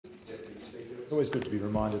It's always good to be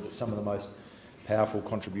reminded that some of the most powerful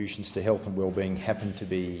contributions to health and well-being happen to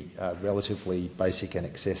be relatively basic and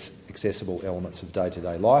accessible elements of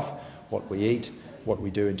day-to-day life: what we eat, what we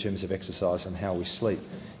do in terms of exercise and how we sleep.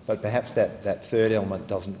 But perhaps that third element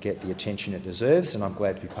doesn't get the attention it deserves, and I'm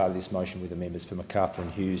glad to be part of this motion with the members for Macarthur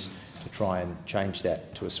and Hughes to try and change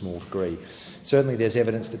that to a small degree. Certainly there's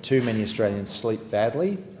evidence that too many Australians sleep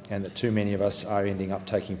badly and that too many of us are ending up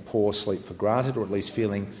taking poor sleep for granted, or at least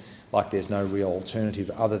feeling like there's no real alternative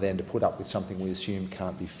other than to put up with something we assume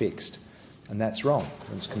can't be fixed. And that's wrong.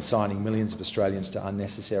 It's consigning millions of Australians to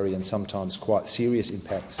unnecessary and sometimes quite serious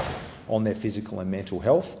impacts on their physical and mental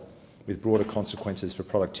health, with broader consequences for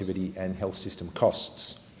productivity and health system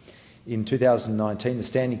costs. In 2019, the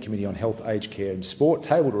Standing Committee on Health, Aged Care and Sport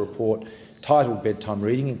tabled a report titled Bedtime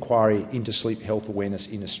Reading: Inquiry into Sleep Health Awareness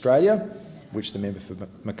in Australia, which the member for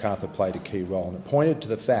Macarthur played a key role. And it pointed to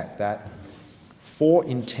the fact that 4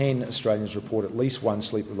 in 10 Australians report at least one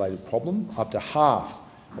sleep-related problem. Up to half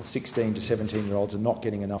of 16 to 17-year-olds are not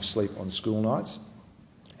getting enough sleep on school nights,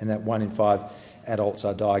 and that 1 in 5 adults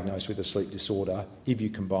are diagnosed with a sleep disorder if you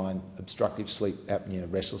combine obstructive sleep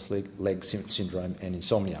apnea, restless leg syndrome and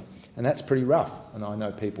insomnia. And that's pretty rough, and I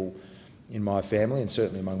know people in my family and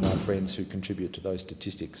certainly among my friends who contribute to those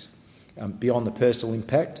statistics. Beyond the personal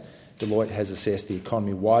impact, Deloitte has assessed the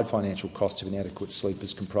economy-wide financial costs of inadequate sleep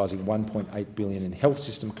as comprising $1.8 billion in health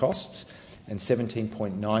system costs and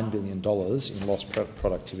 $17.9 billion in lost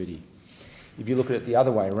productivity. If you look at it the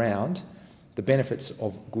other way around, the benefits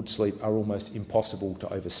of good sleep are almost impossible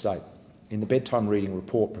to overstate. In the Bedtime Reading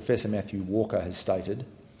report, Professor Matthew Walker has stated,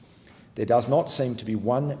 "There does not seem to be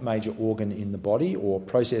one major organ in the body or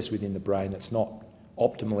process within the brain that's not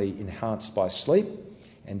optimally enhanced by sleep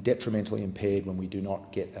and detrimentally impaired when we do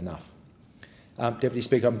not get enough." Deputy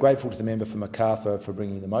Speaker, I'm grateful to the member for Macarthur for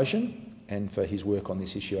bringing the motion and for his work on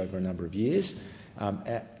this issue over a number of years.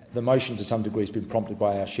 The motion to some degree has been prompted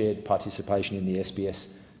by our shared participation in the SBS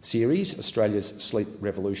series, Australia's Sleep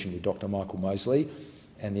Revolution, with Dr Michael Mosley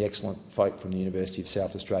and the excellent folk from the University of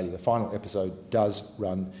South Australia. The final episode does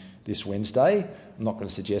run this Wednesday. I'm not going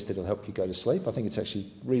to suggest that it'll help you go to sleep. I think it's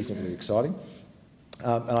actually reasonably exciting.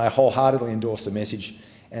 And I wholeheartedly endorse the message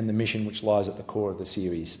and the mission which lies at the core of the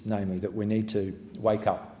series, namely that we need to wake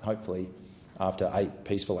up, hopefully after 8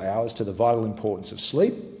 peaceful hours, to the vital importance of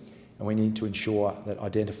sleep, and we need to ensure that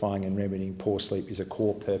identifying and remedying poor sleep is a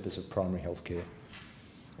core purpose of primary health care.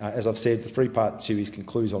 As I've said, the 3-part series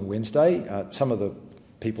concludes on Wednesday. Some of the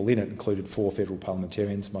people in it included 4 federal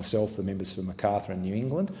parliamentarians, myself, the members for Macarthur and New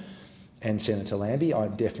England, and Senator Lambie.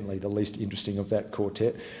 I'm definitely the least interesting of that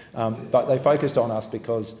quartet. But they focused on us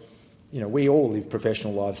because we all live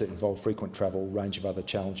professional lives that involve frequent travel, a range of other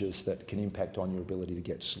challenges that can impact on your ability to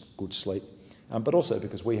get good sleep, but also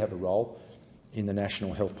because we have a role in the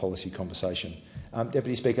national health policy conversation.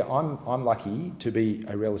 Deputy Speaker, I'm lucky to be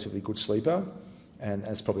a relatively good sleeper, and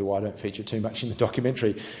that's probably why I don't feature too much in the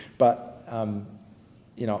documentary. But,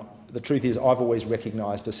 the truth is I've always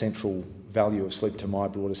recognised the central value of sleep to my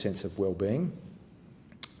broader sense of well-being,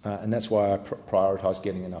 and that's why I prioritise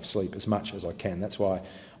getting enough sleep as much as I can. That's why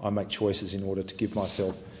I make choices in order to give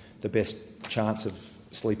myself the best chance of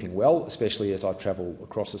sleeping well, especially as I travel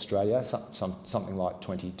across Australia, something like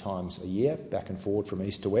 20 times a year, back and forward from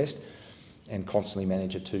east to west, and constantly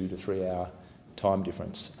manage a 2 to 3 hour time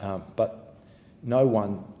difference. But no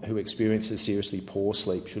one who experiences seriously poor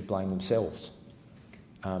sleep should blame themselves.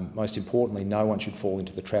 Most importantly, no one should fall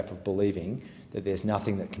into the trap of believing that there's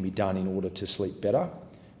nothing that can be done in order to sleep better.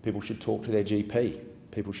 People should talk to their GP.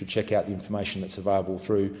 People should check out the information that's available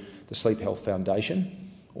through the Sleep Health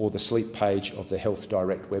Foundation or the sleep page of the Health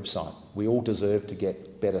Direct website. We all deserve to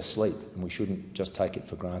get better sleep, and we shouldn't just take it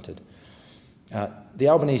for granted. The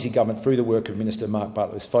Albanese government, through the work of Minister Mark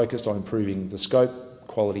Butler, is focused on improving the scope,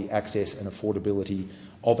 quality, access and affordability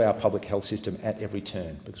of our public health system at every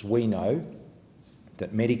turn, because we know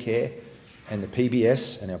that Medicare and the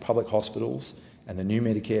PBS and our public hospitals and the new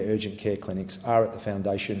Medicare urgent care clinics are at the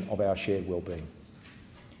foundation of our shared wellbeing.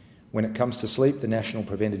 When it comes to sleep, the National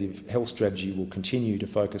Preventative Health Strategy will continue to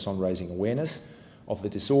focus on raising awareness of the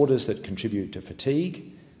disorders that contribute to fatigue,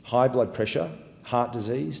 high blood pressure, heart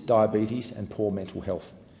disease, diabetes and poor mental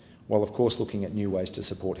health, while of course looking at new ways to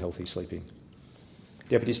support healthy sleeping.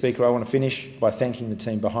 Deputy Speaker, I want to finish by thanking the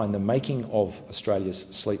team behind the making of Australia's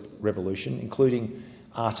Sleep Revolution, including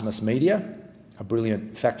Artemis Media, a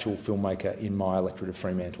brilliant factual filmmaker in my electorate of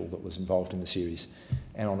Fremantle that was involved in the series.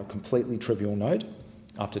 And on a completely trivial note,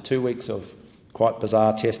 after 2 weeks of quite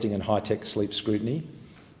bizarre testing and high-tech sleep scrutiny,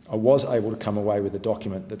 I was able to come away with a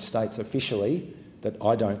document that states officially that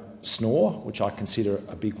I don't snore, which I consider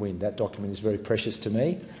a big win. That document is very precious to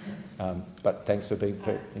me. But thanks for being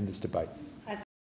in this debate.